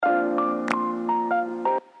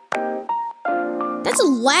That's the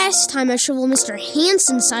last time I shoveled Mr.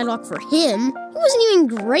 Hansen's sidewalk for him. He wasn't even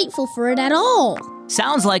grateful for it at all.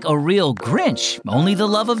 Sounds like a real Grinch. Only the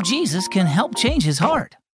love of Jesus can help change his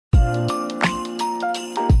heart.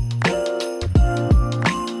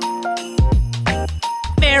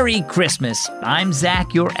 Merry Christmas. I'm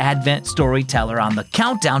Zach, your Advent storyteller on the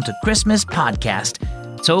Countdown to Christmas podcast.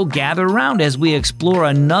 So gather around as we explore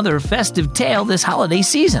another festive tale this holiday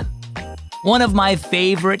season. One of my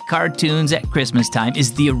favorite cartoons at Christmas time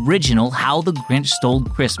is the original How the Grinch Stole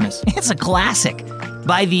Christmas. It's a classic.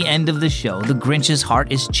 By the end of the show, the Grinch's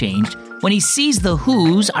heart is changed when he sees the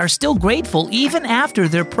Who's are still grateful even after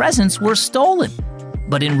their presents were stolen.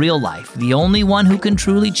 But in real life, the only one who can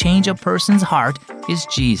truly change a person's heart is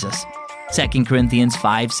Jesus. 2 Corinthians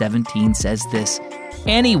 5:17 says this,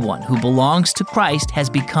 "Anyone who belongs to Christ has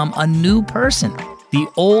become a new person. The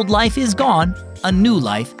old life is gone, a new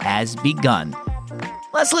life has begun."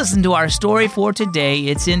 Let's listen to our story for today.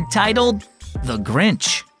 It's entitled, The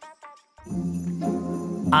Grinch.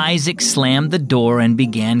 Isaac slammed the door and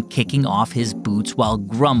began kicking off his boots while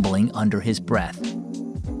grumbling under his breath.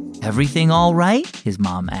 "Everything all right?" his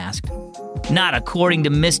mom asked. "Not according to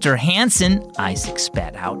Mr. Hansen," Isaac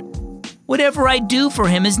spat out. "Whatever I do for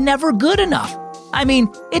him is never good enough. I mean,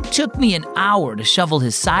 it took me an hour to shovel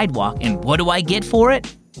his sidewalk, and what do I get for it?"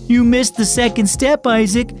 "You missed the second step,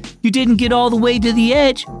 Isaac. You didn't get all the way to the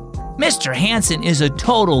edge. Mr. Hansen is a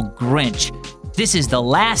total Grinch. This is the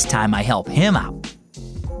last time I help him out."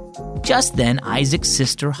 Just then, Isaac's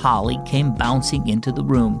sister Holly came bouncing into the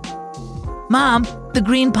room. "Mom, the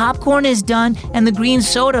green popcorn is done, and the green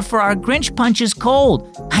soda for our Grinch punch is cold.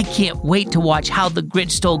 I can't wait to watch How the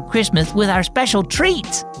Grinch Stole Christmas with our special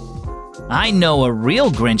treats." "I know a real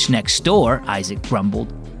Grinch next door," Isaac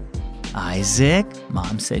grumbled. "Isaac,"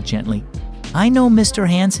 Mom said gently, "I know Mr.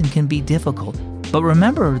 Hansen can be difficult, but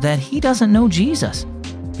remember that he doesn't know Jesus.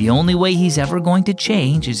 The only way he's ever going to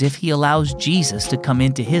change is if he allows Jesus to come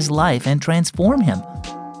into his life and transform him.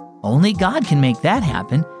 Only God can make that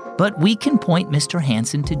happen, but we can point Mr.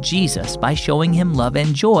 Hansen to Jesus by showing him love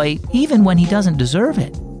and joy even when he doesn't deserve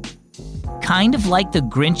it." Kind of like the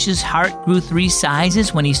Grinch's heart grew 3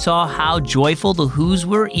 sizes when he saw how joyful the Who's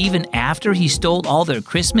were even after he stole all their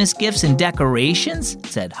Christmas gifts and decorations,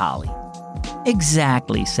 said Holly.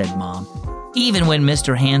 "Exactly," said Mom. "Even when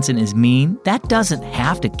Mr. Hansen is mean, that doesn't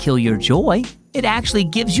have to kill your joy. It actually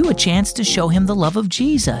gives you a chance to show him the love of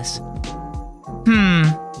Jesus."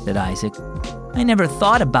 Said Isaac. "I never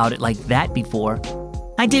thought about it like that before.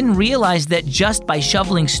 I didn't realize that just by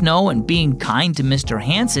shoveling snow and being kind to Mr.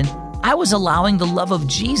 Hansen, I was allowing the love of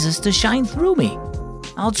Jesus to shine through me.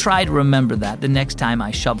 I'll try to remember that the next time I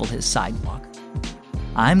shovel his sidewalk."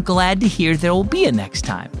 "I'm glad to hear there will be a next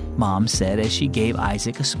time," Mom said as she gave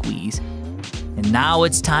Isaac a squeeze. "And now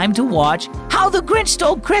it's time to watch How the Grinch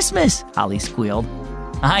Stole Christmas," Holly squealed.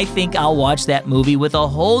 "I think I'll watch that movie with a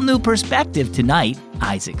whole new perspective tonight,"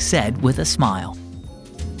 Isaac said with a smile.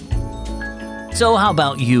 So how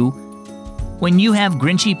about you? When you have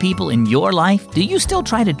Grinchy people in your life, do you still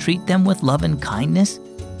try to treat them with love and kindness?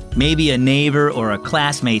 Maybe a neighbor or a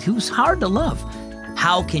classmate who's hard to love.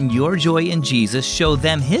 How can your joy in Jesus show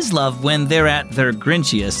them his love when they're at their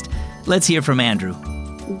Grinchiest? Let's hear from Andrew.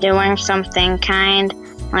 Doing something kind,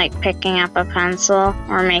 like picking up a pencil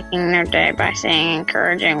or making their day by saying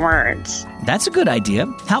encouraging words. That's a good idea.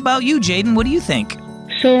 How about you, Jaden? What do you think?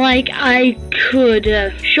 So, I could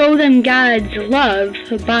show them God's love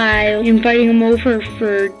by inviting them over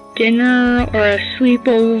for dinner or a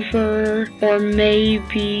sleepover, or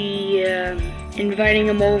maybe inviting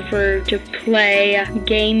them over to play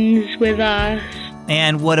games with us.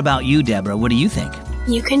 And what about you, Deborah? What do you think?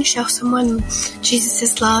 You can show someone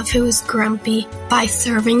Jesus' love who is grumpy by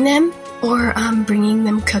serving them or bringing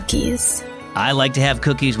them cookies. I like to have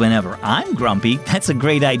cookies whenever I'm grumpy. That's a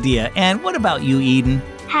great idea. And what about you, Eden?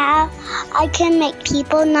 How I can make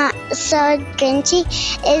people not so Grinchy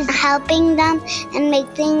is helping them and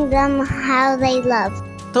making them how they love.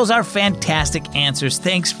 Those are fantastic answers.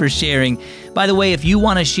 Thanks for sharing. By the way, if you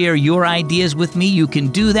want to share your ideas with me, you can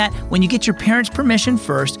do that when you get your parents' permission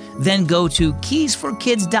first. Then go to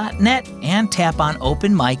keysforkids.net and tap on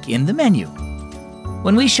Open Mic in the menu.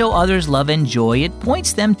 When we show others love and joy, it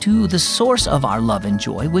points them to the source of our love and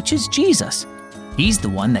joy, which is Jesus. He's the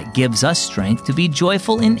one that gives us strength to be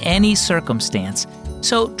joyful in any circumstance.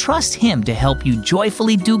 So trust him to help you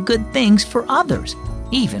joyfully do good things for others,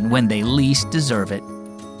 even when they least deserve it.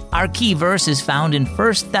 Our key verse is found in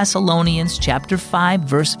 1 Thessalonians chapter 5,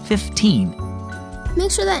 verse 15.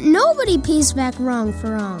 Make sure that nobody pays back wrong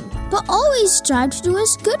for wrong, but always strive to do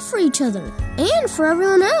what's good for each other and for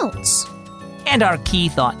everyone else. And our key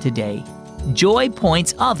thought today, joy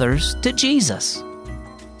points others to Jesus.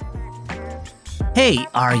 Hey,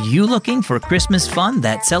 are you looking for Christmas fun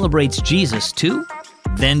that celebrates Jesus too?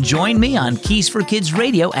 Then join me on Keys for Kids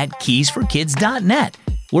Radio at keysforkids.net.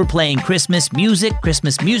 We're playing Christmas music,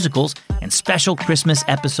 Christmas musicals, and special Christmas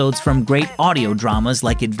episodes from great audio dramas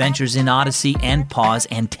like Adventures in Odyssey and Paws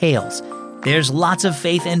and Tales. There's lots of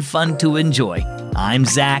faith and fun to enjoy. I'm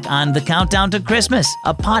Zach on The Countdown to Christmas,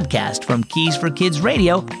 a podcast from Keys for Kids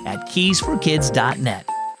Radio at keysforkids.net.